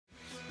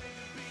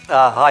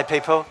Hi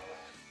people.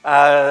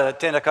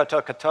 Tēnā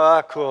koutou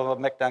katoa, ko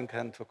Mick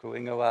Duncan, tuku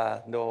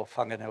ingoa no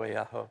whanganui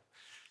aho.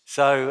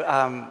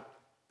 So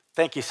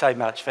thank you so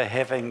much for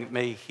having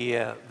me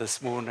here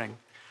this morning.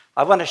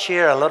 I want to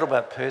share a little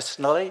bit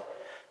personally.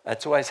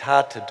 It's always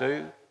hard to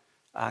do.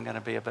 I'm going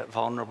to be a bit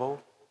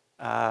vulnerable.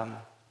 I've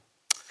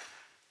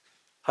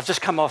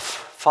just come off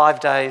 5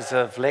 days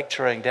of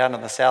lecturing down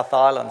in the South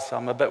Island, so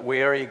I'm a bit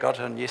weary,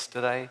 got in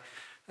yesterday.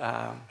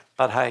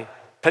 But hey,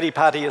 pity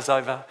party is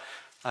over.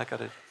 I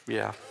got it,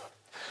 yeah.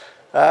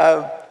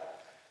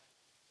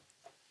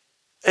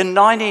 In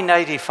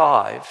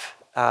 1985,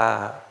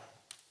 I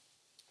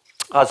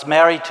was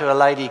married to a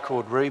lady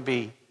called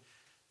Ruby,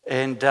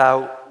 and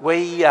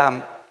we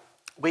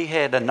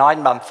had a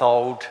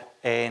 9-month-old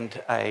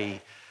and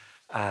a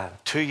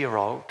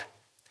 2-year-old,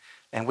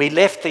 and we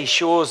left the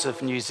shores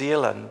of New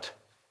Zealand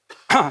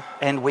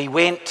and we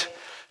went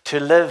to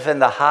live in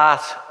the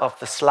heart of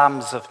the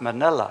slums of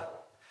Manila.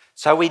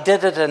 So we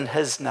did it in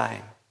his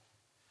name.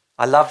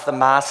 I love the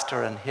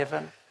Master in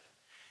heaven,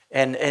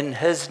 and in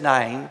his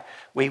name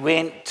we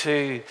went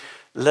to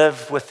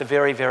live with the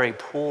very, very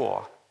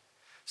poor.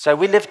 So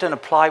we lived in a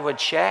plywood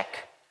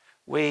shack.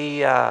 We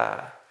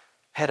had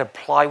a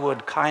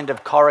plywood kind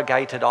of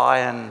corrugated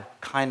iron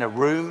kind of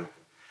room,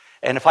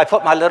 and if I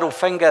put my little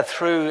finger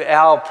through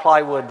our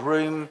plywood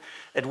room,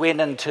 it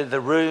went into the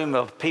room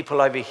of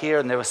people over here,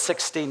 and there were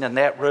 16 in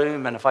that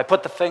room. And if I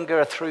put the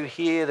finger through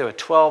here, there were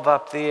 12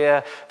 up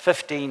there,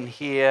 15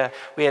 here.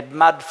 We had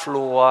mud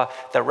floor.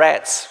 The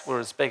rats were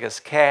as big as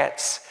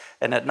cats.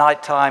 And at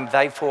night time,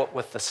 they fought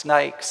with the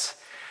snakes.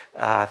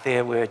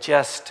 There were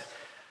just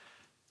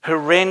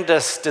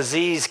horrendous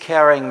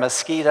disease-carrying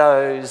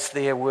mosquitoes.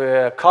 There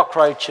were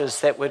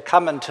cockroaches that would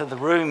come into the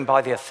room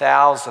by their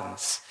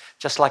thousands,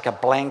 just like a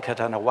blanket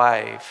in a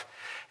wave.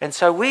 And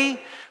so we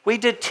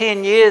did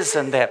 10 years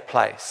in that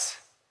place.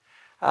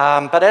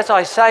 But as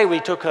I say, we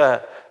took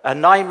a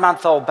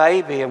 9-month-old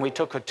baby and we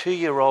took a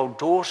 2-year-old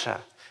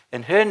daughter,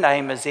 and her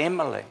name is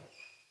Emily.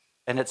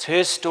 And it's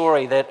her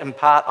story that in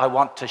part I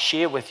want to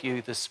share with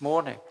you this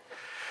morning.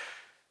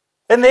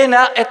 And then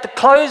at the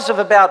close of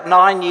about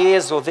 9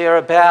 years or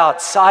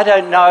thereabouts, I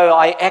don't know,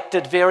 I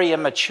acted very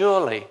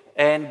immaturely.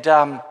 And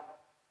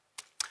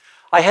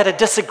I had a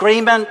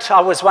disagreement.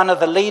 I was one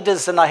of the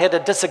leaders, and I had a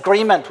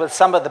disagreement with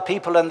some of the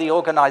people in the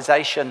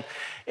organization.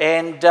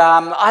 And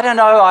I don't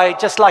know, I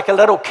just like a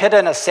little kid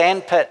in a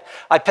sandpit,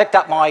 I picked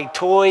up my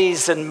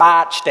toys and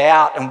marched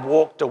out and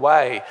walked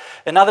away.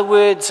 In other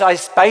words, I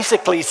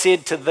basically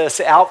said to this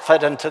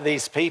outfit and to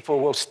these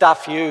people, well,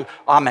 stuff you,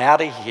 I'm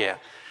out of here.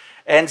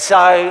 And so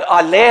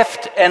I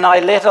left, and I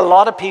let a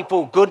lot of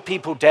people, good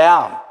people,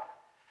 down.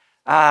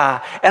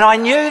 And I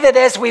knew that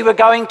as we were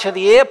going to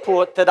the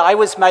airport that I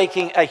was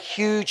making a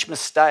huge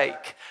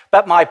mistake.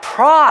 But my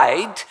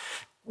pride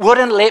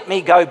wouldn't let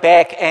me go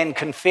back and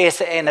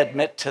confess and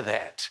admit to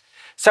that.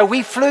 So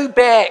we flew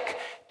back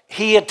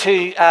here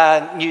to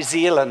New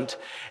Zealand,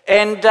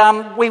 and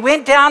we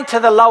went down to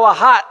the Lower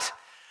Hutt,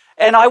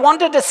 and I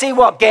wanted to see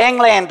what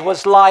gangland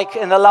was like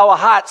in the Lower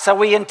Hutt. So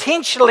we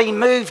intentionally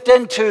moved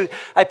into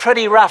a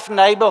pretty rough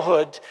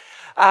neighborhood.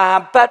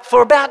 But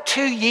for about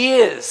 2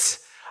 years,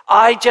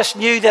 I just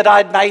knew that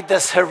I'd made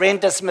this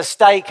horrendous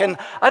mistake. And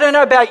I don't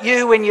know about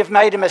you, when you've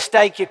made a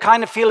mistake, you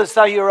kind of feel as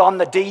though you're on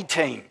the D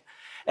team.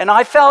 And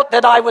I felt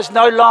that I was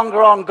no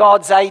longer on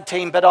God's A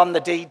team, but on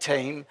the D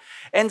team.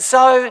 And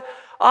so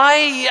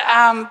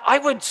I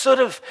would sort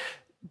of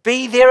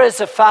be there as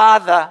a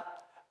father,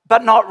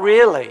 but not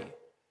really.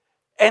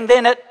 And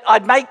then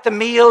I'd make the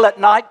meal at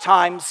night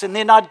times, and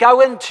then I'd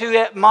go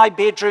into my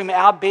bedroom,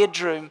 our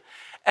bedroom,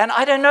 and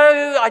I don't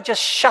know, I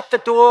just shut the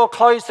door,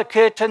 close the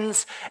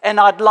curtains, and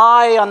I'd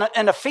lie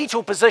in a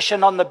fetal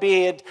position on the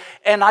bed,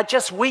 and I'd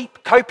just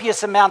weep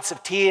copious amounts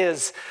of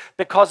tears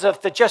because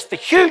of the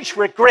huge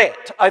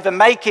regret over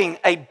making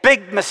a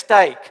big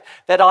mistake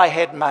that I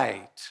had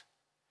made.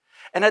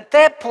 And at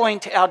that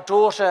point, our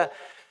daughter,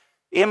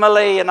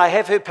 Emily, and I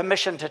have her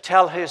permission to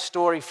tell her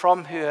story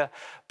from her,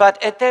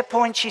 but at that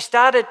point, she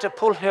started to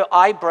pull her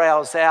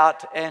eyebrows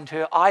out and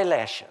her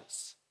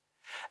eyelashes.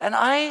 And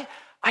I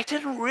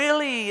didn't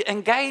really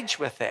engage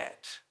with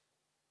that.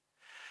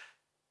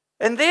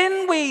 And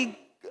then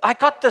I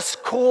got this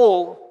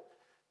call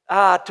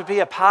to be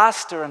a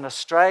pastor in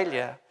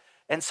Australia.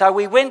 And so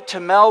we went to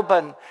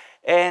Melbourne,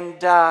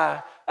 and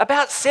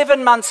about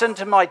 7 months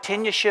into my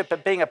tenureship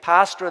of being a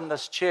pastor in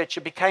this church,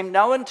 it became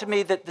known to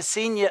me that the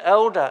senior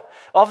elder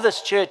of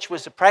this church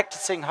was a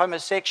practicing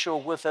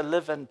homosexual with a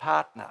live-in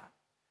partner.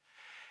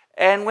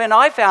 And when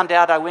I found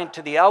out, I went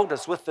to the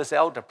elders with this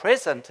elder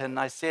present, and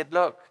I said,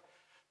 look,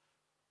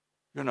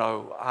 and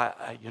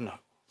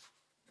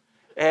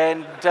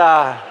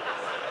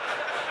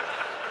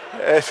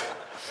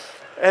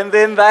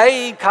then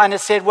they kind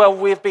of said, well,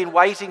 we've been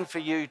waiting for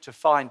you to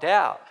find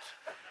out.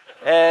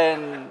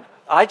 And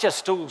I just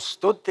still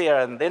stood there,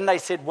 and then they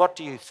said, what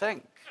do you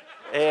think?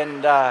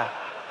 And I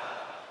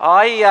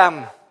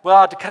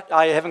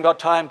haven't got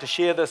time to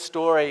share this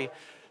story,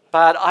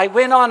 But I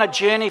went on a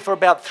journey for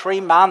about 3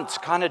 months,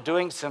 kind of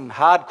doing some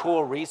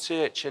hardcore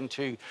research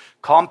into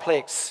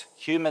complex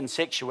human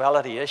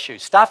sexuality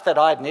issues, stuff that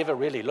I'd never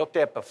really looked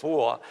at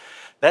before.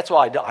 That's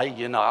why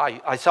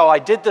so I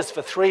did this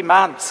for 3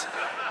 months.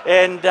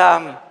 And,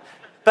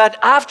 but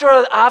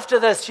after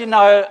this,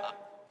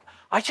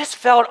 I just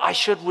felt I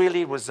should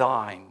really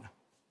resign.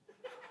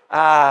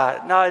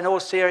 No, in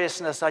all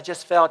seriousness, I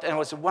just felt, and it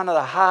was one of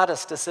the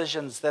hardest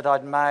decisions that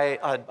I've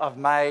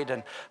made,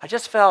 and I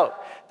just felt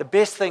the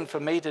best thing for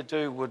me to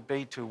do would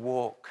be to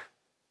walk.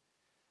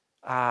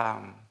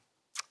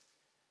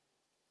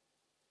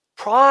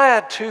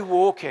 Prior to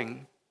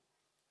walking,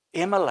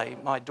 Emily,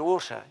 my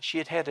daughter, she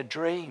had had a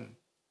dream.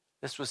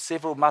 This was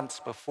several months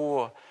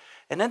before,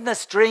 and in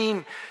this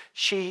dream,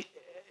 she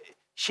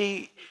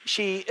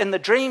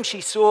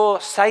saw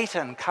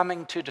Satan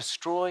coming to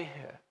destroy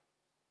her.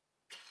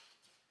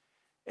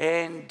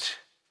 And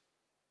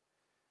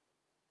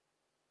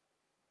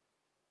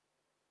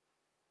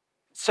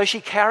so she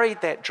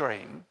carried that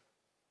dream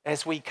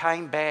as we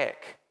came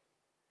back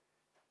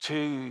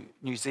to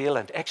New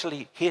Zealand,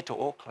 actually here to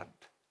Auckland.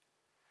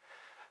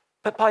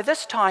 But by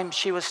this time,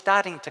 she was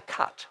starting to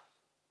cut.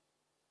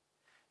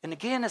 And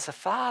again, as a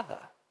father,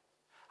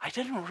 I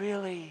didn't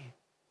really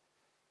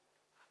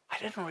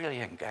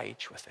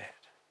engage with that.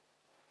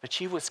 But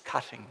she was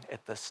cutting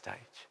at this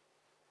stage.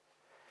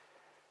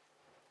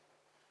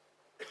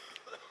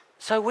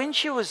 So when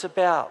she was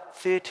about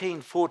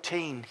 13,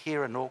 14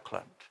 here in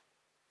Auckland,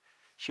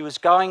 she was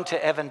going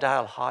to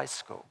Avondale High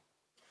School.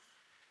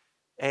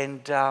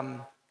 And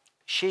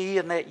she,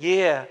 in that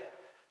year,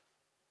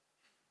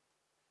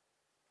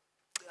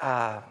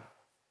 well,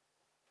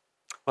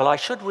 I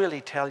should really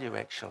tell you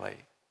actually,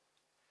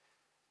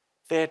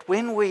 that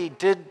when we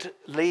did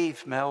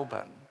leave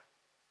Melbourne,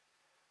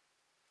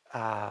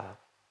 and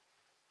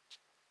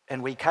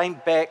we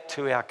came back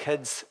to our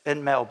kids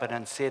in Melbourne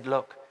and said,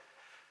 look,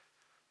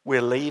 we're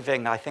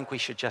leaving, I think we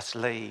should just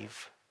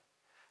leave.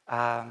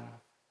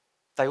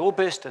 They all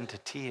burst into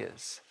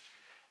tears.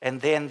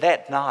 And then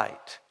that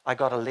night, I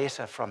got a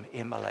letter from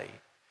Emily.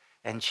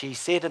 And she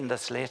said in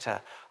this letter,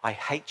 I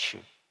hate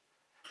you,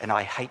 and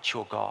I hate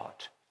your God.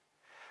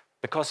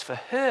 Because for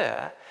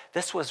her,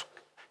 this was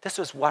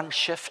one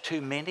shift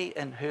too many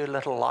in her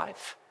little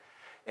life.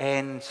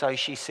 And so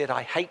she said,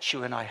 I hate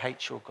you, and I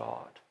hate your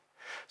God.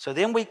 So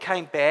then we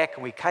came back,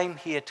 and we came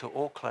here to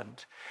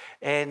Auckland.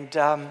 And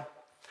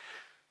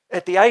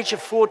at the age of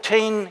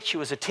 14, she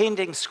was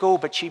attending school,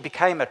 but she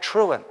became a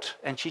truant,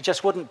 and she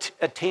just wouldn't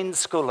attend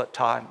school at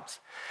times.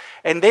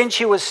 And then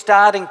she was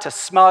starting to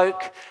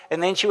smoke,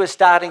 and then she was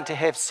starting to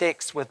have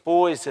sex with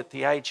boys at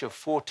the age of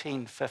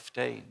 14,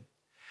 15.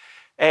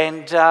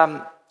 And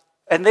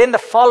then the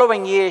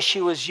following year,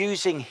 she was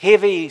using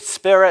heavy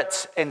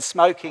spirits and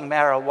smoking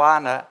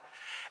marijuana.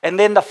 And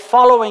then the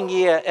following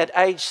year, at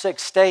age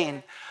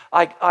 16,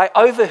 I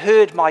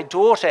overheard my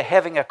daughter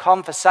having a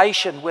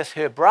conversation with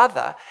her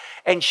brother,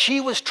 and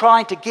she was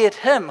trying to get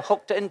him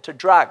hooked into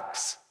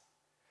drugs.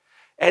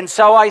 And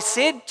so I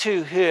said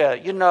to her,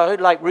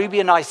 like Ruby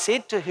and I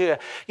said to her,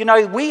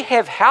 we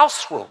have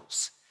house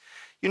rules.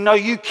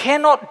 You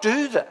cannot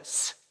do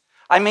this.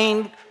 I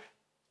mean,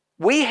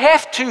 we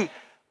have to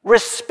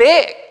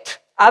respect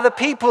other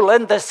people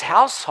in this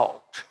household.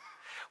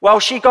 Well,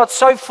 she got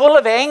so full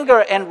of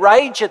anger and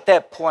rage at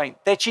that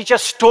point that she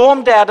just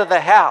stormed out of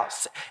the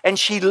house and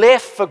she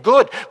left for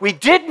good. We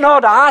did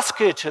not ask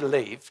her to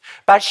leave,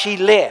 but she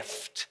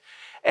left.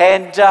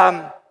 And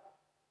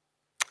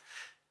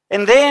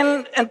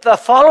then in the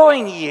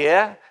following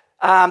year,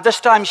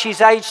 this time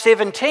she's age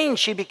 17,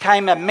 she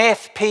became a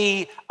meth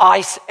P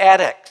ice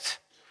addict.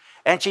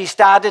 And she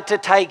started to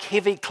take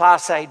heavy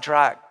Class A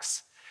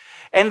drugs.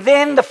 And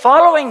then the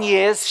following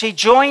years, she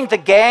joined the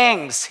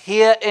gangs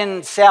here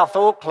in South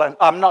Auckland,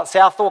 not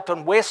South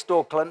Auckland, West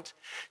Auckland.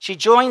 She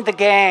joined the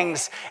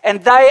gangs,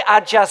 and they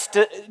are just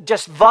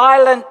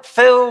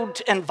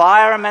violent-filled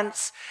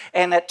environments.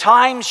 And at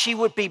times, she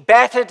would be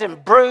battered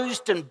and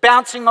bruised and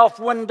bouncing off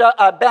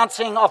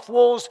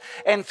walls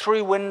and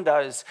through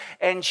windows.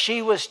 And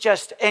she was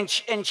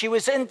she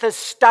was in this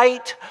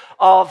state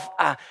of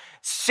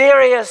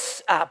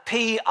serious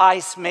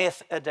ice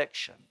meth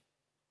addiction.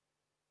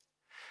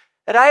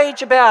 At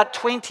age about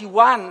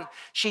 21,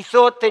 she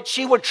thought that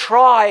she would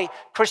try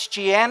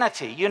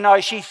Christianity.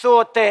 She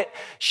thought that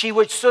she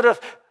would sort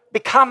of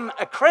become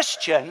a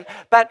Christian,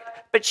 but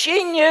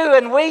she knew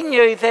and we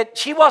knew that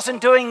she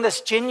wasn't doing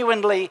this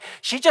genuinely.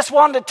 She just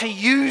wanted to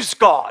use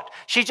God.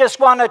 She just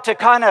wanted to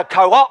kind of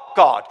co-opt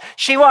God.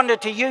 She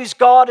wanted to use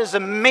God as a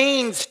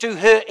means to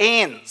her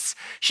ends.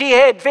 She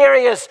had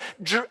various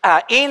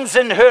ends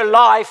in her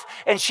life,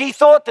 and she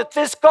thought that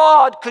this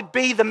God could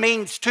be the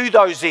means to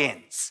those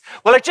ends.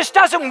 Well, it just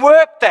doesn't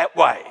work that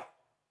way.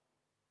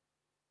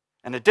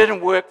 And it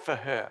didn't work for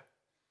her.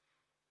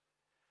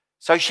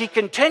 So she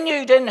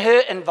continued in her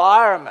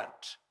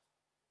environment.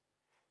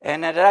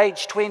 And at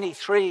age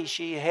 23,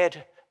 she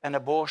had an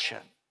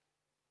abortion.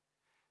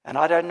 And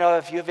I don't know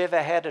if you've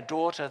ever had a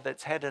daughter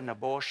that's had an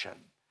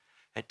abortion.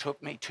 It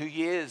took me 2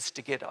 years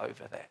to get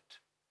over that.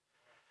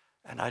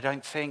 And I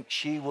don't think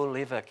she will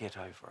ever get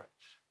over it.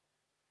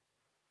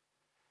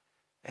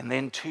 And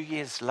then 2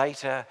 years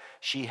later,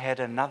 she had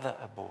another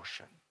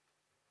abortion.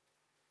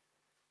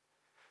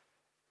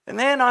 And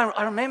then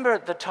I remember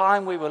at the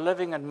time we were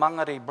living in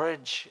Mangere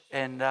Bridge,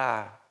 and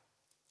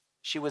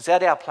she was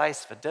at our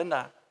place for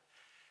dinner.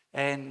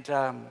 And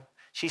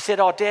she said,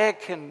 "Oh, Dad,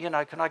 can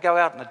I go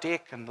out on the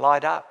deck and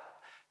light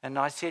up?" And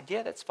I said,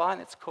 "Yeah, that's fine,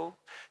 that's cool."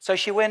 So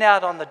she went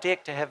out on the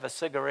deck to have a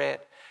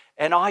cigarette,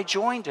 and I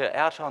joined her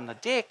out on the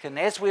deck. And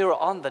as we were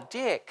on the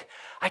deck,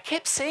 I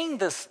kept seeing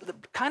this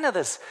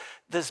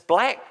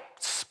black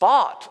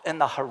spot in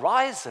the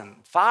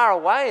horizon far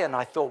away, and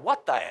I thought,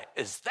 what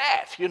is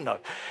that,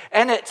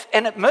 and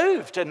it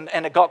moved,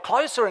 and it got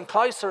closer and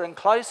closer and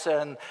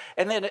closer,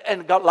 and then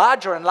it got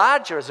larger and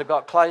larger as it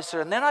got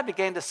closer, and then I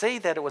began to see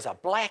that it was a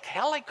black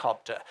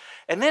helicopter,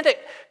 and then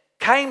it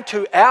came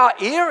to our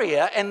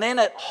area, and then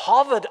it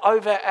hovered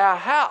over our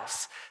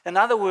house. In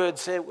other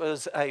words, it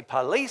was a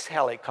police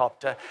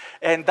helicopter,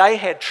 and they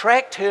had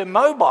tracked her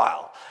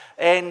mobile.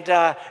 And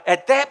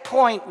at that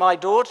point, my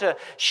daughter,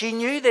 she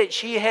knew that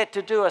she had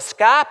to do a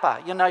scarper.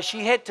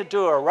 She had to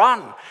do a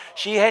run.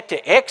 She had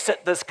to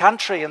exit this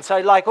country. And so,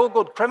 like all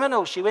good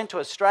criminals, she went to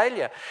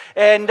Australia.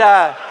 And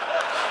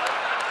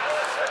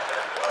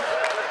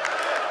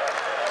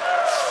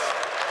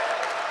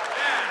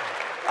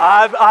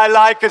I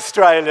like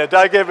Australia,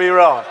 don't get me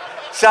wrong.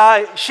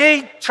 So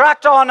she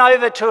trucked on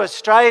over to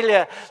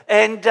Australia,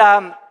 and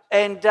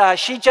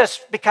she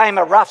just became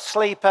a rough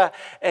sleeper,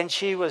 and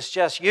she was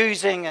just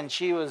using, and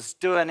she was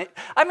doing it.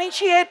 I mean,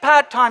 she had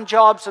part-time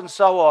jobs and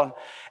so on.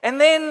 And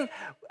then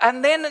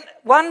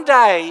one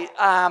day,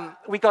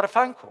 we got a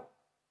phone call.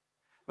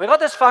 We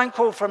got this phone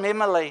call from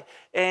Emily,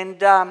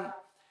 and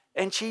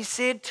she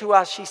said to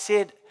us, she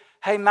said,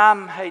 "Hey,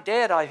 Mum, hey,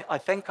 Dad, I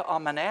think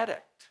I'm an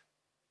addict."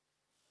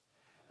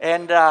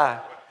 And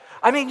I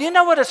mean, you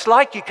know what it's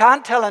like? You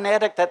can't tell an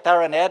addict that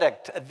they're an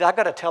addict. They've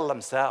got to tell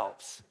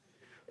themselves.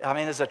 I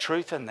mean, there's a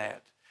truth in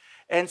that.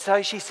 And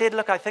so she said,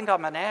 "Look, I think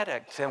I'm an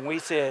addict." And we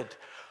said,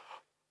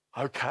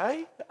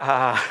 "Okay,"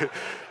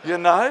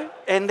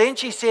 And then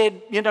she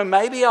said,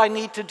 "Maybe I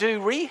need to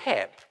do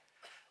rehab."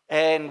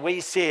 And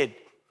we said,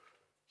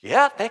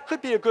 "Yeah, that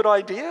could be a good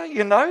idea,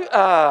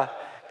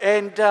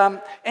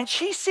 And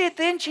she said,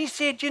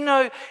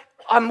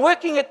 "I'm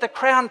working at the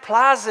Crown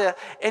Plaza,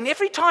 and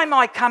every time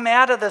I come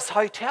out of this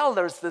hotel,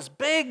 there's this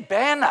big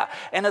banner,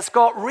 and it's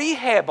got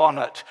rehab on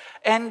it.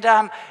 And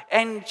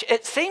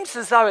it seems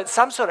as though it's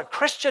some sort of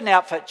Christian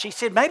outfit." She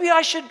said, "Maybe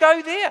I should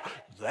go there."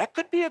 That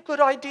could be a good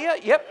idea.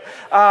 Yep.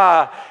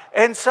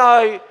 And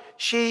so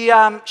she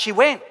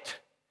went.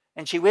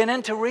 And she went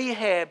into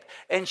rehab,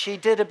 and she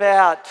did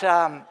about,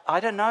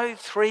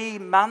 3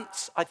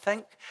 months, I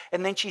think.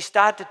 And then she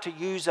started to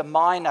use a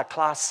minor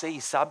Class C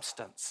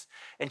substance.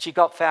 And she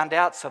got found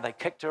out, so they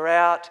kicked her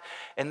out.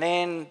 And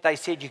then they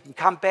said, "You can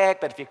come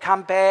back, but if you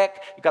come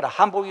back, you've got to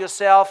humble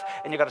yourself,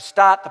 and you've got to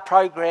start the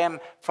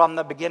program from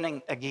the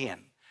beginning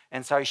again."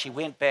 And so she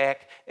went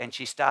back, and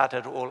she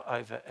started all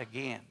over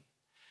again.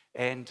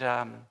 And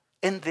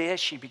in there,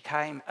 she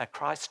became a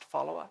Christ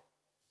follower.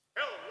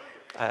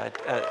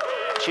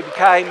 She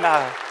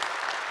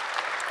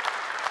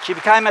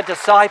became a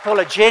disciple,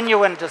 a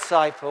genuine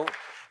disciple,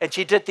 and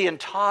she did the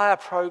entire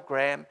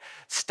program,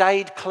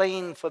 stayed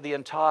clean for the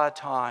entire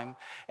time,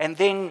 and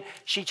then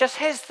she just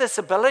has this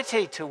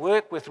ability to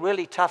work with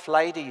really tough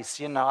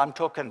ladies. I'm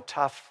talking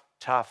tough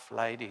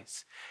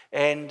ladies.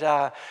 And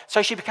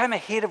so she became a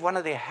head of one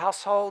of their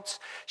households.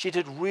 She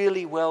did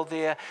really well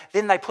there.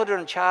 Then they put her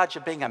in charge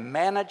of being a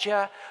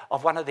manager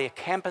of one of their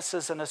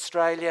campuses in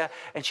Australia.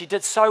 And she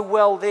did so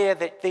well there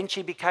that then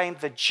she became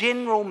the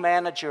general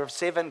manager of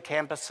 7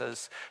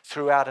 campuses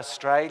throughout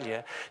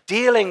Australia,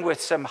 dealing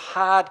with some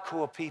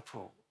hardcore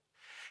people.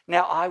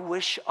 Now, I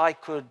wish I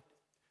could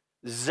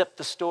zip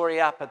the story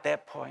up at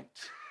that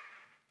point,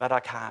 but I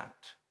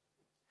can't.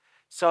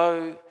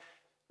 So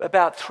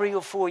about 3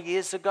 or 4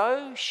 years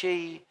ago,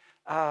 she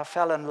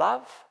fell in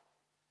love.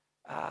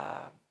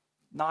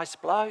 Nice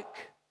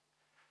bloke.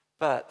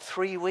 But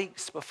 3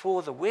 weeks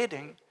before the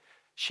wedding,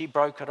 she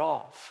broke it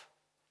off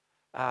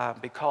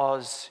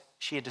because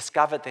she had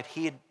discovered that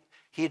he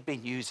had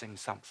been using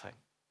something.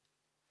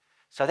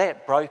 So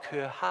that broke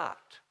her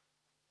heart.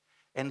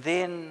 And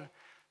then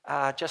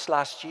just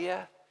last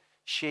year,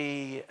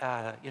 she,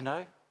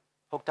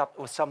 hooked up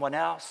with someone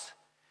else,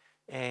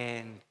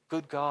 and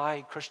good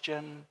guy,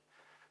 Christian,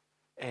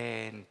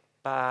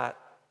 but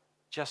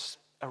just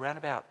around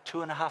about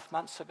 2.5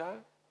 months ago,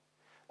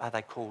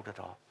 they called it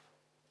off.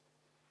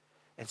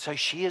 And so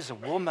she is a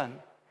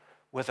woman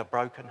with a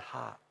broken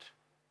heart.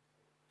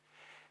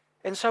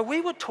 And so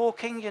we were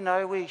talking,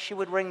 she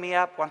would ring me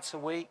up once a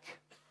week,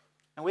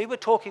 and we were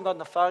talking on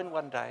the phone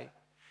one day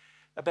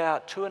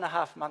about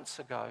 2.5 months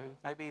ago,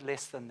 maybe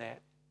less than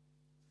that.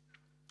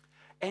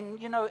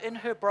 And, in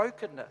her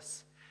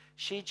brokenness,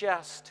 she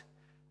just,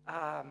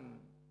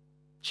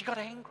 she got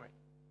angry,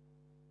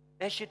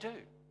 as you do.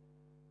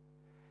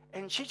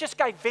 And she just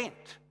gave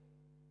vent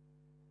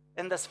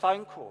in this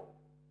phone call.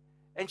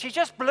 And she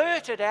just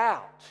blurted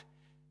out,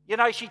 You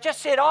know, she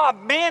just said, oh,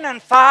 men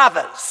and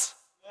fathers.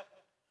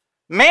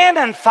 Men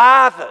and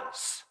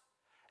fathers.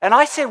 And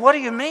I said, what do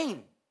you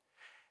mean?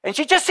 And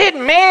she just said,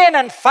 men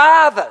and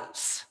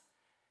fathers.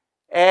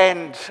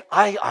 And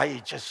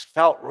I just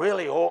felt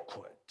really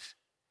awkward.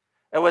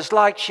 It was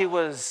like she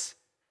was,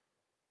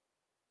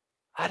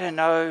 I don't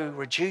know,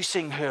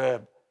 reducing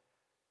her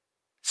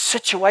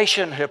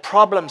situation, her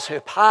problems,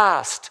 her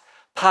past,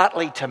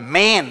 partly to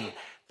men,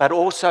 but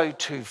also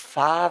to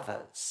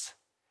fathers.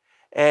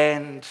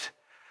 And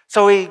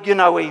so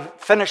we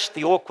finished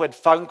the awkward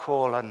phone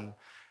call,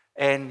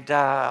 and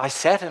I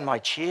sat in my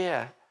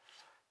chair,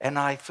 and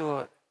I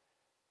thought,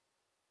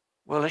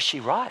 well, is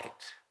she right?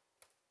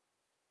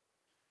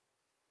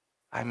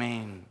 I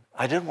mean,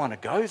 I didn't want to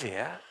go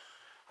there.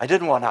 I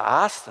didn't want to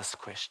ask this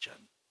question.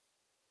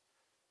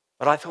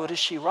 But I thought, is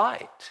she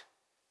right?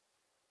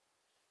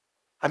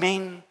 I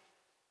mean,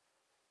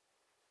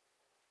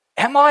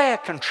 am I a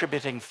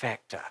contributing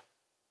factor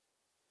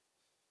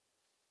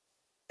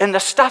in the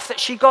stuff that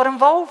she got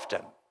involved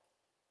in?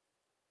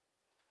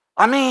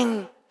 I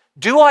mean,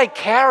 do I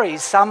carry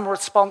some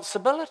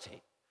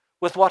responsibility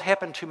with what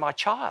happened to my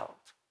child?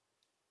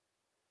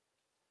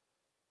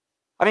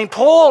 I mean,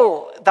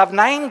 Paul, they've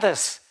named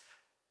this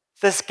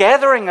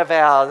gathering of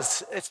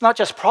ours, it's not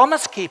just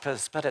promise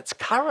keepers, but it's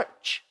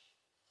courage.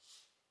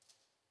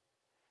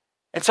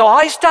 And so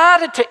I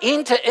started to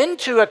enter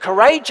into a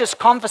courageous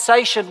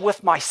conversation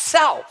with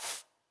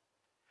myself.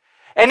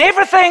 And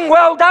everything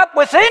welled up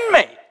within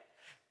me.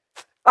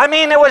 I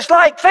mean, it was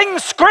like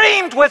things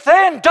screamed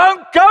within,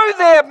 don't go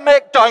there,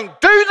 Mick,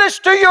 don't do this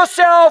to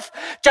yourself,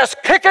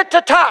 just kick it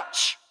to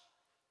touch.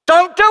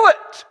 Don't do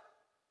it.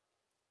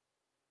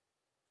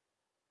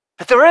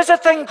 But there is a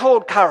thing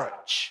called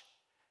courage.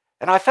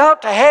 And I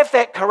felt to have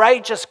that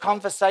courageous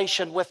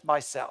conversation with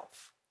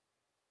myself.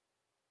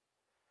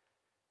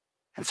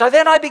 And so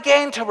then I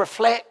began to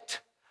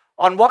reflect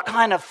on what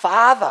kind of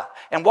father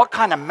and what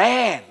kind of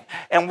man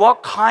and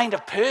what kind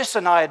of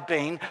person I had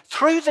been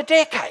through the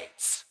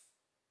decades.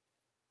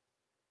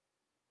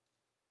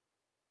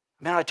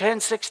 I mean, I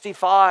turned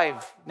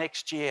 65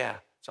 next year,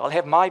 so I'll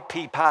have my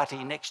pea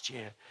party next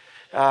year.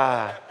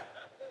 But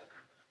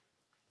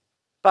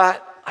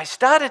I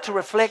started to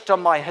reflect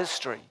on my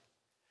history.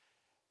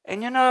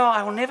 And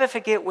I will never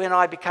forget when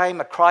I became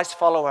a Christ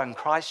follower in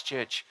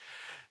Christchurch.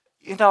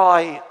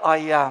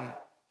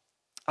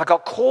 I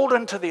got called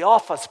into the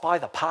office by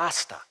the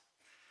pastor.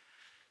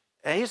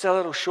 And he's a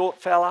little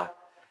short fella.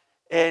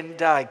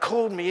 And he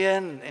called me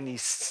in and he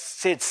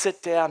said,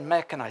 sit down,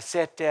 Mick. And I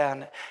sat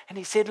down. And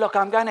he said, look,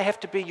 I'm going to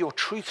have to be your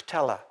truth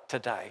teller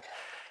today.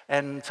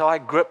 And so I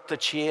gripped the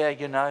chair,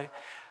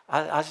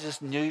 I was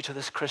just new to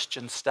this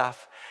Christian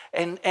stuff.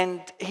 And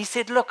he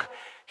said, look,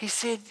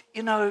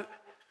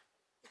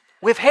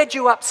 we've had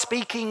you up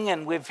speaking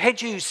and we've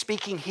had you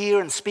speaking here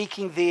and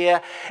speaking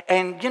there.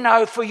 And,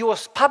 for your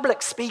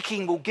public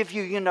speaking, we'll give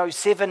you,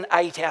 7,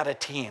 8 out of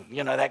 10,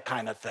 that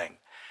kind of thing.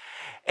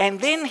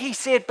 And then he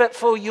said, but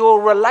for your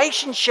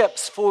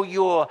relationships, for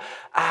your,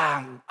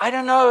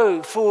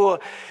 for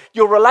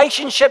your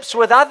relationships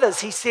with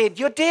others, he said,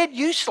 you're dead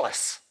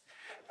useless.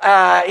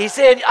 He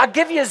said, I'll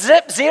give you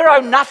zip,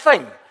 zero,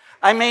 nothing.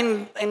 I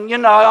mean,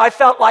 and I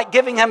felt like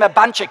giving him a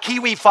bunch of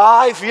Kiwi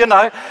 5,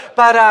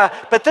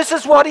 but this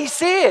is what he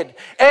said.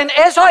 And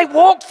as I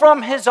walked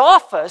from his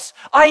office,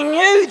 I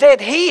knew that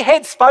he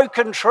had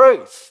spoken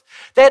truth,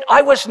 that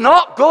I was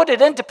not good at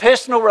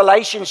interpersonal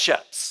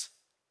relationships.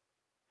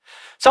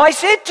 So I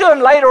said to him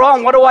later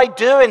on, what do I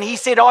do? And he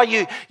said,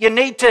 you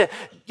need to,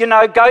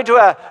 go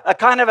to a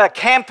kind of a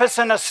campus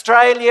in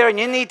Australia, and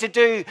you need to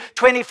do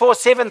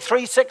 24/7,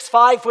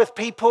 365 with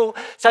people.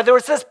 So there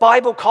was this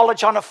Bible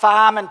college on a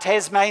farm in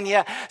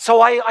Tasmania.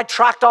 So I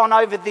trucked on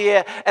over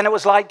there, and it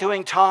was like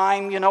doing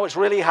time. It was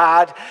really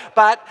hard,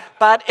 but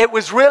it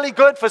was really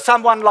good for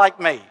someone like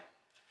me.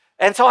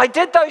 And so I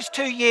did those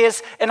 2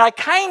 years, and I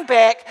came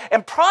back,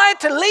 and prior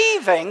to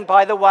leaving,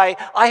 by the way,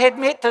 I had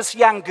met this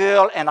young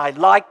girl, and I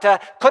liked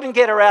her, couldn't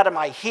get her out of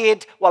my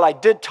head while I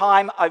did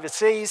time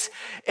overseas.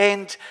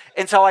 And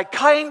so I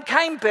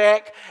came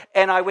back,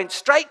 and I went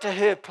straight to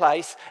her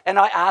place, and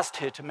I asked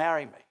her to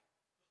marry me.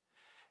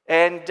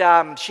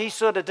 And she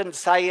sort of didn't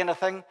say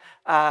anything.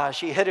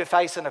 She hid her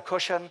face in a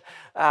cushion.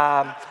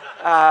 Well,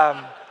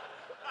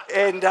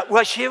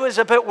 she was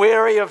a bit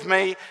wary of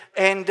me,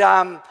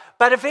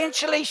 but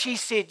eventually she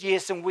said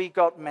yes, and we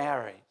got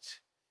married.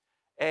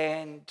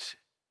 And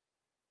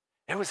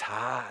it was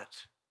hard.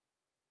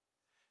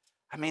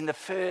 I mean, the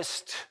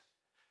first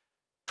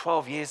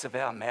 12 years of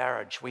our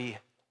marriage, we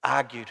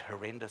argued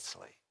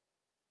horrendously.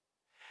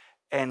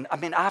 And I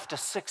mean, after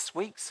 6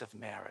 weeks of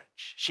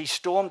marriage, she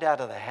stormed out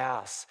of the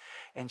house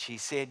and she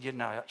said,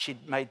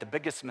 she'd made the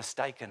biggest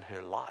mistake in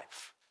her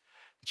life.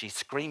 She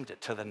screamed it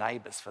to the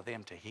neighbors for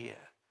them to hear.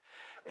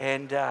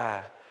 And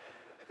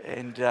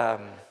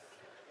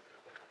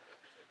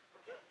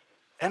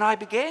I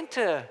began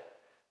to,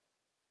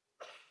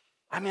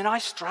 I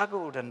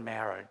struggled in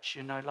marriage,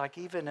 like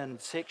even in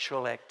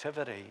sexual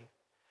activity.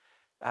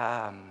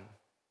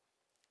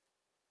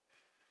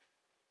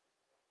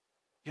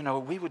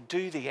 we would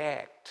do the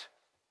act.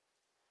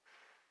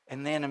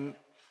 And then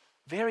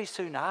very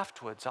soon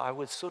afterwards, I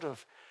would sort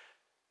of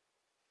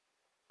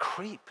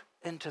creep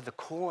into the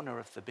corner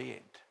of the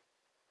bed.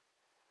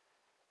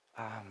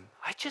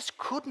 I just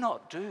could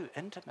not do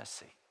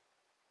intimacy.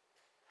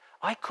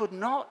 I could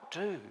not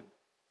do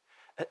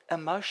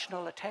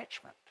emotional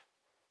attachment.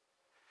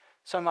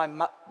 So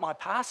my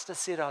pastor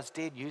said I was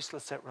dead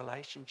useless at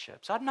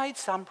relationships. I'd made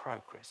some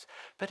progress,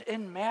 but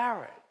in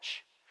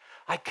marriage,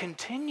 I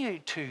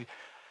continued to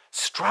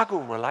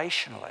struggle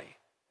relationally.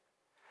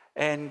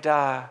 And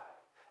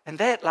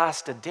that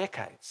lasted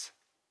decades.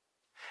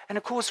 And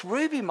of course,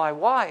 Ruby, my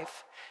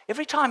wife,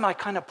 every time I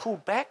kind of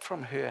pulled back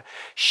from her,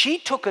 she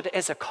took it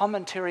as a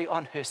commentary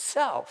on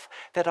herself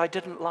that I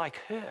didn't like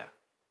her.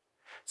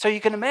 So you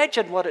can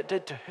imagine what it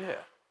did to her.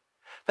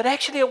 But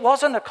actually, it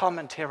wasn't a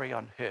commentary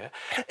on her.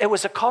 It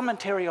was a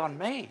commentary on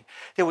me.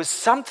 There was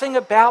something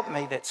about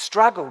me that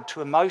struggled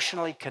to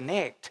emotionally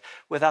connect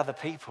with other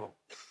people.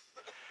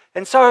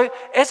 And so,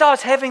 as I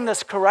was having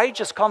this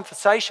courageous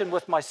conversation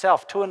with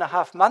myself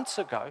 2.5 months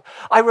ago,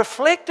 I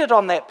reflected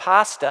on that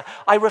pastor.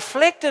 I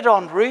reflected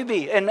on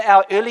Ruby in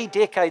our early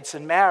decades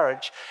in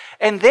marriage.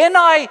 And then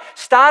I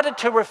started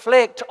to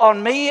reflect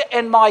on me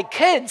and my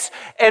kids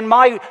and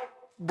my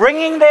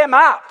bringing them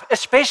up,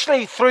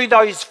 especially through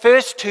those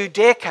first 2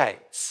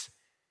 decades.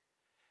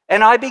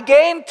 And I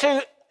began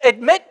to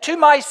admit to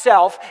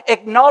myself,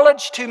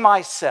 acknowledge to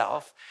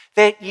myself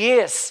that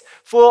yes,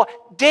 for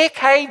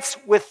decades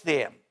with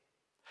them,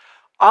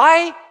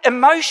 I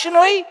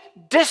emotionally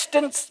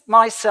distanced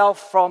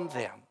myself from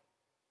them.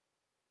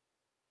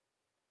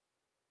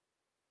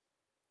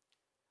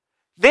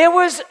 There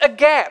was a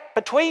gap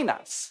between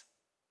us.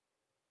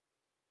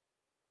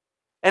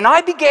 And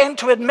I began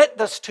to admit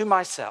this to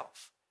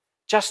myself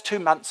just 2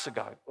 months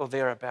ago or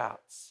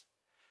thereabouts.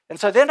 And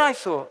so then I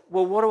thought,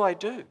 well, what do I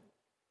do?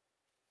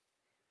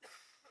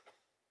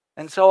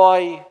 And so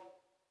I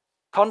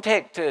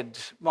contacted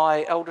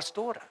my eldest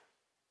daughter.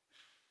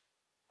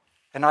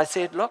 And I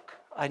said, look,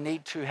 I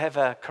need to have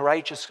a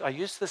courageous, I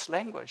use this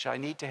language, I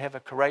need to have a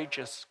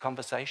courageous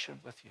conversation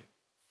with you.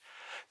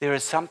 There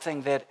is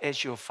something that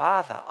as your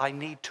father, I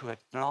need to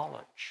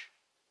acknowledge.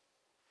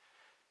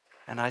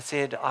 And I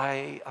said,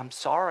 I'm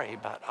sorry,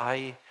 but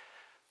I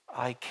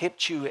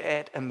kept you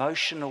at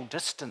emotional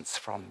distance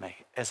from me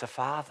as a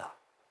father.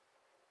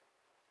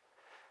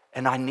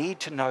 And I need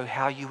to know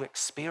how you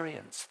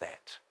experienced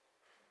that.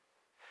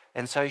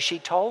 And so she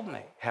told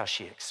me how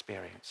she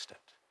experienced it.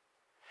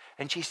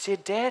 And she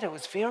said, Dad, it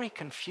was very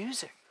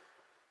confusing.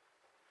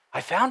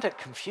 I found it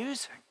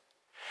confusing.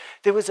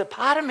 There was a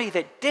part of me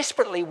that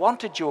desperately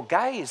wanted your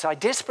gaze. I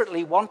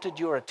desperately wanted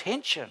your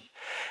attention.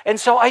 And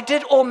so I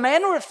did all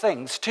manner of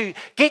things to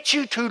get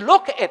you to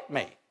look at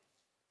me.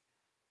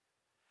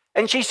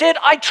 And she said,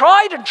 I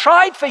tried and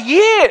tried for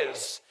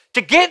years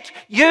to get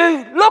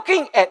you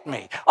looking at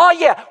me. Oh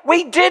yeah,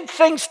 we did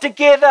things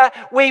together.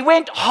 We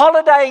went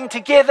holidaying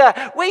together.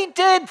 We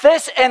did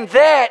this and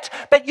that.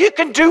 But you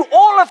can do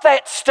all of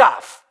that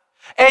stuff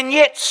and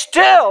yet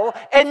still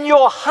in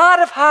your heart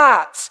of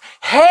hearts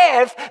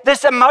have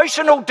this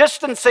emotional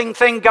distancing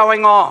thing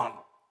going on.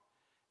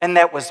 And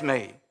that was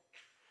me.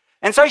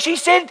 And so she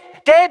said,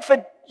 Dad,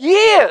 for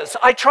years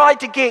I tried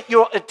to get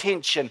your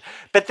attention.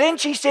 But then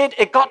she said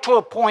it got to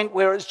a point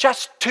where it was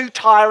just too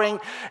tiring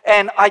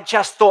and I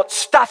just thought,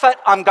 stuff it,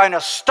 I'm going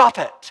to stop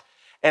it.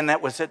 And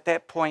that was at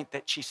that point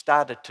that she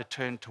started to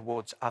turn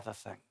towards other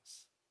things.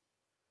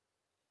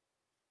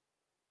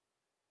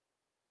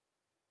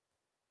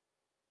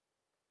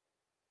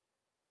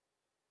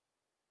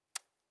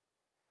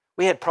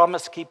 We had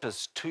Promise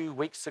Keepers 2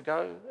 weeks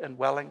ago in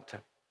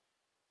Wellington.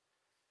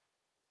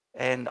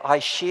 And I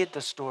shared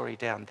the story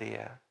down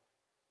there.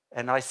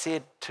 And I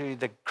said to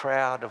the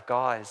crowd of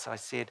guys, I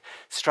said,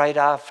 straight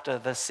after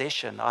this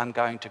session, I'm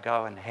going to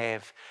go and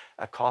have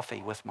a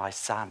coffee with my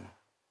son.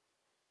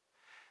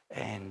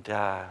 And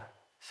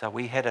so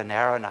we had an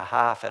hour and a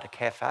half at a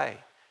cafe.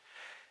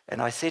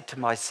 And I said to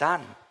my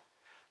son,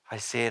 I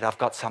said, I've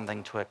got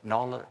something to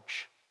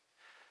acknowledge.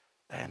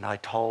 And I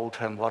told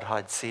him what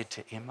I'd said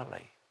to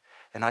Emily.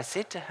 And I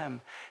said to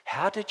him,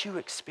 how did you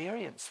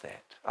experience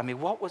that? I mean,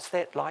 what was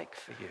that like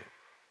for you?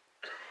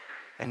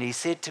 And he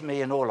said to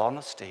me, in all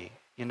honesty,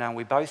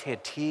 we both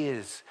had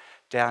tears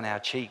down our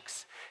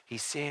cheeks. He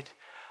said,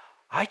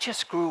 I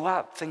just grew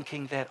up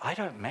thinking that I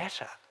don't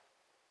matter.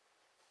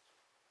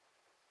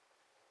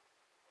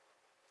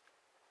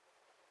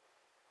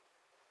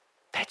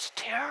 That's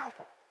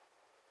terrible.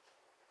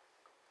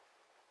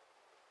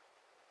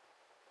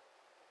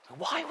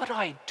 Why would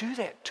I do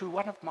that to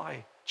one of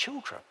my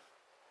children?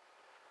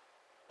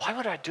 Why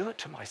would I do it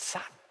to my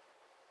son?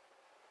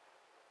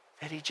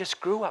 That he just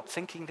grew up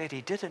thinking that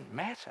he didn't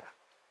matter.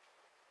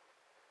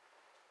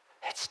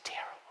 That's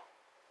terrible.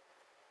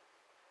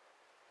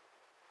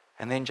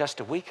 And then just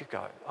a week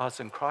ago, I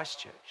was in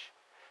Christchurch,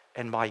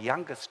 and my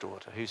youngest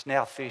daughter, who's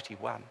now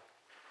 31,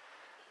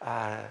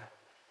 I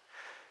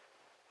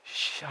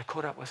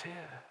caught up with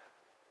her.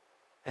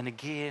 And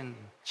again,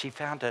 she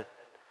found it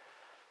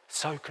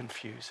so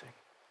confusing.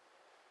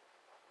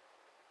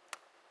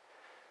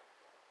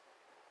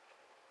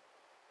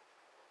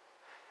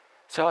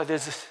 So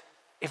there's this,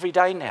 every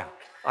day now,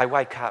 I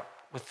wake up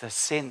with this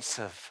sense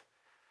of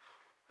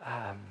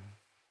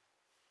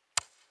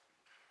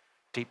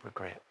deep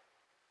regret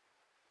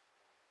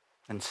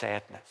and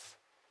sadness.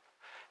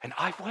 And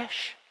I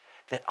wish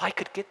that I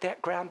could get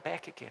that ground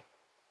back again.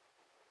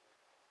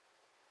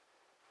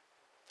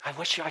 I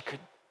wish I could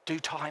do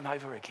time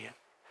over again,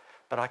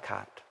 but I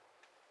can't.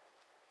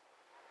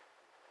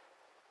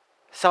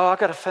 So I've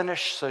got to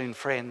finish soon,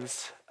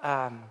 friends.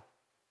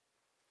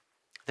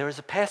 There is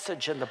a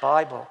passage in the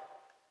Bible,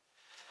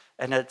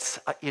 and it's,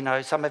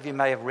 some of you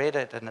may have read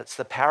it, and it's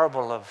the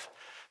parable of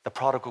the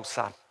prodigal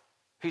son.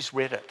 Who's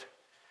read it?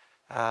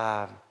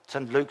 It's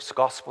in Luke's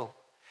gospel.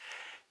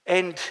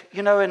 And,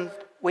 and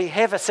we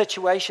have a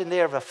situation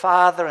there of a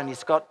father, and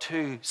he's got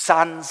two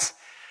sons.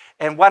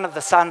 And one of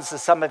the sons,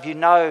 as some of you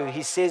know,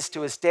 he says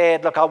to his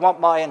dad, look, I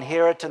want my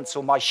inheritance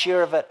or my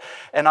share of it,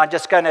 and I'm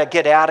just going to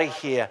get out of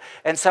here.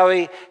 And so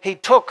he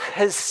took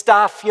his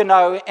stuff,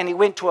 and he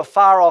went to a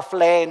far-off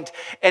land,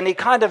 and he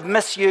kind of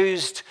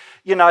misused,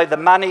 the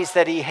monies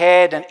that he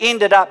had, and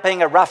ended up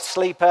being a rough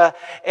sleeper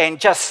and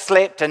just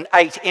slept and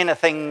ate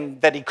anything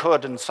that he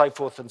could, and so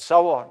forth and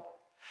so on.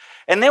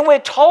 And then we're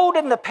told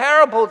in the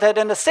parable that,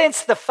 in a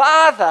sense, the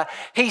father,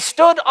 he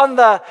stood on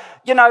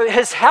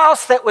his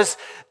house that was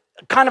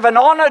kind of an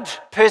honored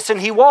person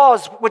he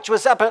was, which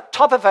was up at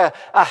top of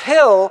a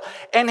hill,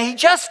 and he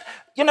just,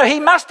 he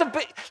must have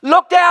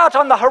looked out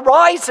on the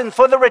horizon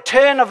for the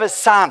return of his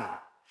son.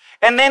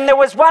 And then there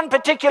was one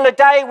particular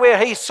day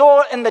where he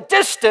saw in the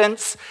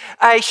distance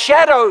a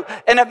shadow,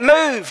 and it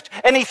moved,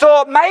 and he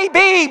thought,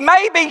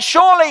 maybe,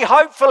 surely,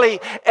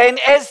 hopefully, and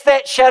as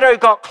that shadow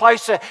got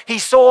closer, he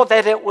saw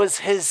that it was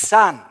his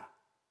son.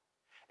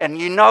 And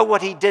you know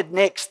what he did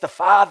next, the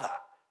father?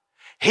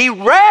 He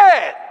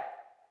ran.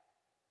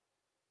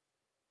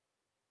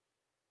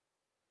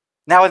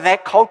 Now, in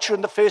that culture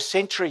in the first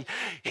century,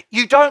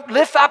 you don't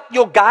lift up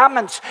your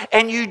garments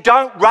and you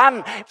don't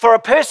run. For a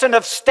person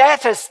of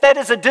status, that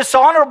is a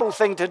dishonorable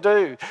thing to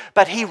do.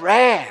 But he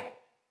ran.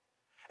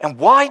 And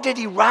why did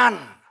he run?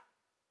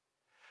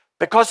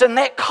 Because in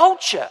that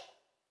culture,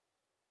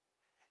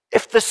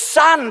 if the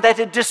son that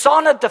had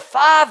dishonored the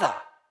father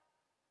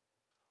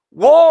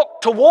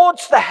walked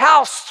towards the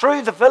house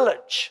through the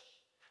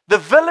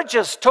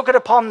villagers took it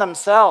upon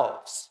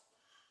themselves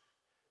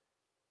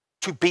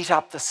to beat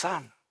up the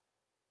son,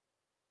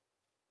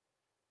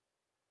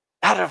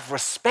 out of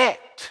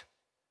respect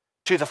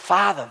to the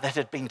father that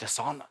had been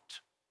dishonored.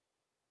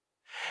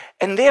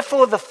 And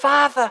therefore the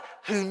father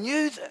who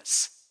knew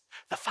this,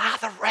 the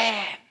father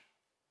ran,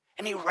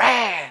 and he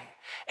ran,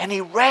 and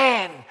he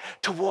ran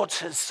towards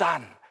his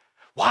son.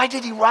 Why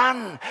did he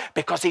run?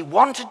 Because he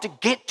wanted to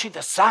get to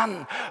the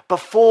son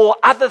before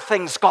other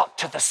things got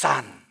to the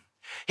son.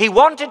 He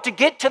wanted to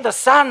get to the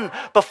son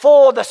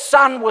before the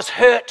son was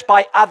hurt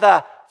by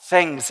other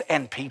things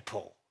and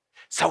people.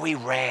 So he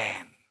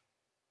ran.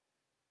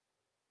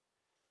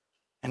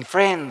 And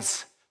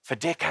friends, for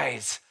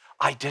decades,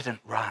 I didn't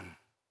run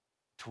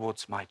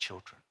towards my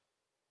children.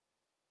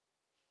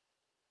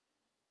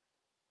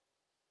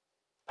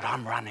 But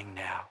I'm running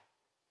now.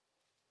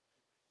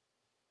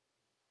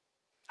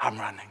 I'm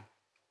running.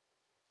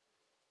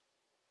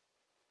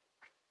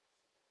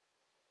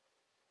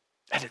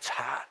 And it's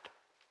hard.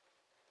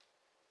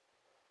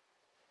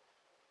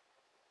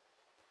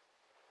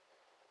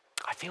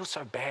 I feel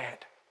so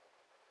bad.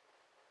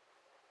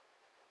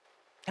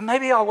 And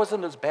maybe I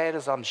wasn't as bad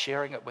as I'm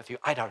sharing it with you.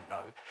 I don't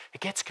know. It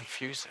gets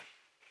confusing.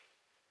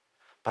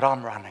 But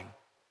I'm running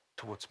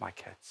towards my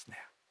kids now.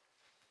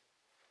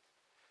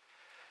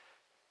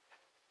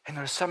 And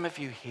there are some of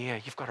you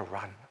here, you've got to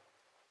run.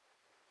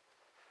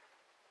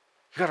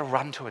 You've got to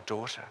run to a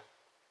daughter.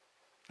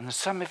 And there's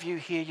some of you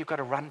here, you've got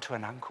to run to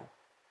an uncle.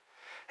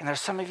 And there are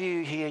some of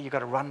you here, you've got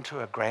to run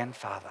to a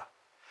grandfather.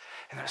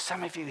 And there are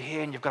some of you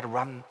here, and you've got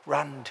to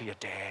run to your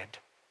dad.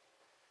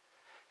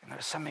 And there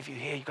are some of you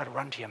here, you've got to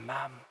run to your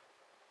mum.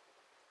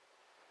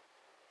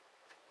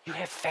 You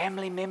have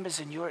family members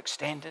in your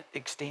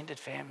extended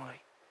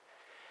family.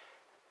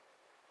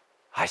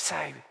 I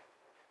say,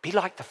 be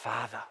like the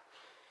father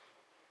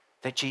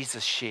that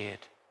Jesus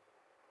shared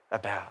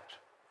about.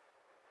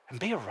 And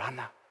be a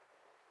runner.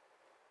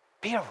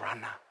 Be a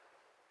runner.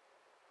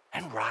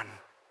 And run.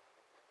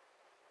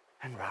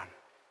 And run.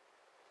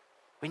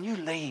 When you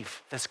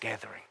leave this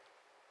gathering,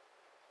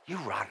 you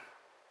run.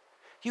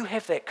 You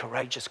have that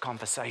courageous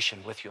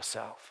conversation with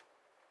yourself.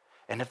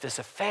 And if there's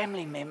a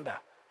family member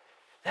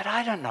that,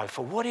 I don't know,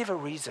 for whatever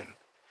reason,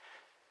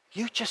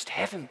 you just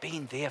haven't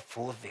been there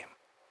for them,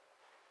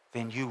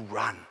 then you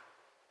run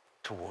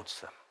towards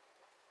them.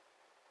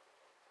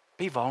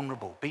 Be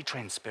vulnerable, be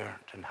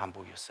transparent, and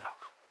humble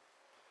yourself.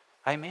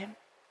 Amen?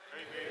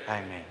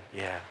 Amen. Amen.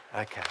 Yeah,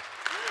 okay.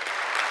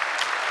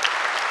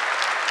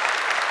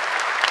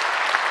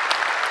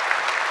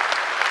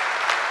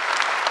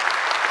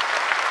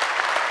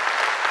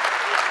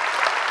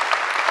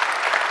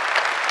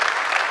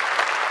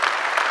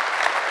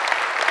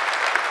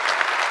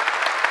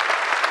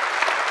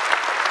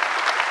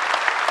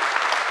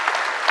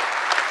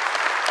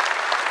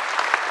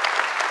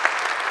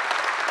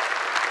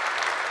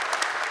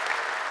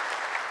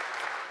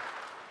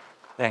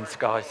 Thanks,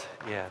 guys.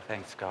 Yeah,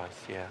 thanks, guys.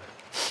 Yeah.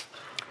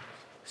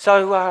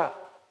 So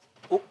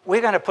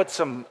we're going to put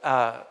some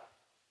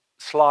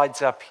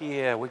slides up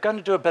here. We're going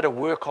to do a bit of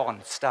work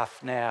on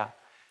stuff now.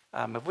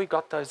 Have we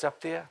got those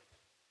up there?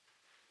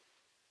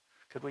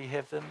 Could we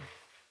have them?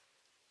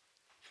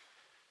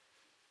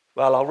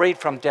 Well, I'll read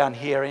from down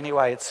here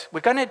anyway.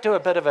 We're going to do a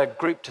bit of a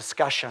group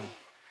discussion.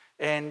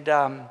 And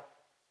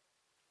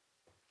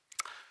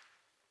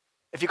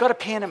if you've got a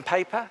pen and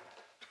paper,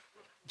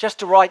 just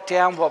to write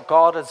down what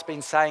God has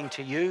been saying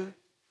to you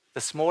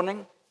this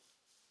morning.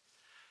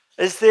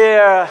 Is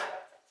there,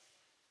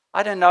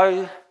 I don't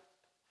know,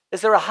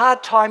 is there a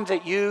hard time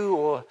that you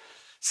or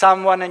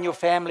someone in your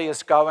family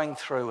is going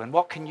through, and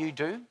what can you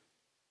do?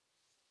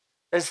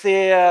 Is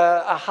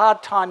there a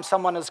hard time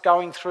someone is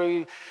going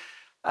through,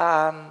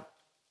 and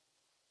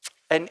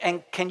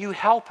can you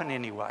help in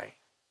any way?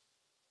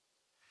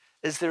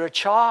 Is there a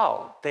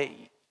child that,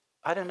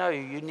 I don't know,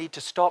 you need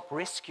to stop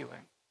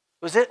rescuing?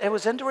 It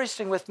was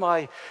interesting with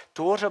my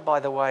daughter, by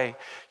the way.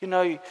 You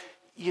know,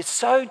 you're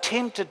so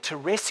tempted to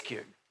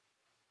rescue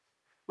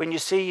when you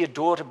see your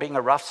daughter being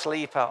a rough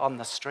sleeper on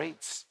the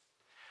streets.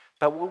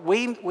 But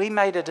we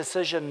made a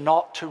decision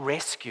not to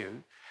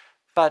rescue,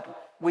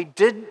 but we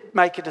did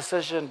make a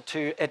decision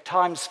to, at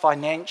times,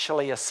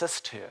 financially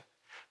assist her.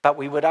 But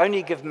we would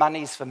only give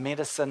monies for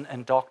medicine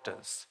and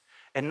doctors,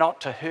 and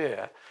not to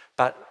her,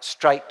 but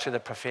straight to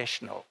the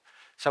professional.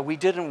 So we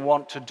didn't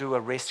want to do a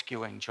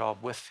rescuing job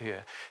with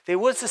her. There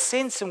was a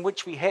sense in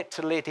which we had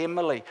to let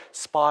Emily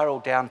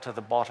spiral down to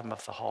the bottom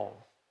of the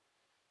hole.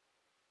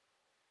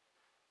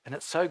 And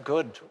it's so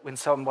good when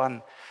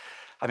someone,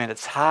 I mean,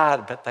 it's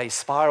hard, but they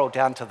spiral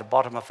down to the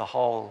bottom of the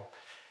hole.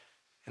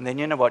 And then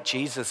you know what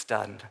Jesus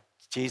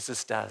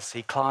does.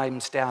 He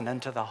climbs down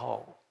into the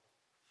hole.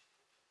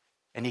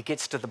 And he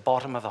gets to the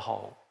bottom of the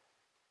hole.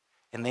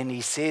 And then he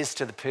says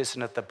to the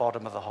person at the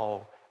bottom of the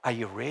hole, "Are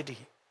you ready?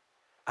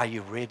 Are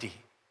you ready?"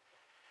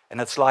 And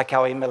it's like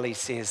how Emily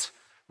says,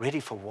 "Ready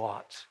for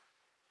what?"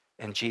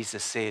 And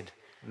Jesus said,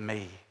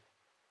 "Me.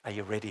 Are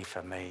you ready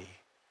for me?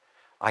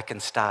 I can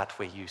start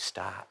where you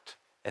start."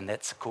 And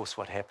that's, of course,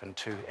 what happened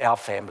to our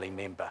family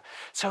member.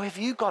 So have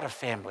you got a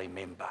family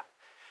member?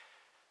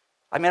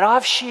 I mean,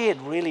 I've shared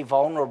really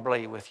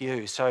vulnerably with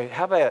you. So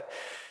how about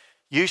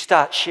you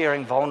start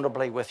sharing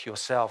vulnerably with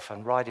yourself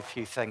and write a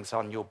few things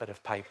on your bit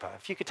of paper?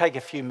 If you could take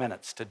a few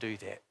minutes to do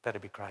that,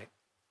 that'd be great.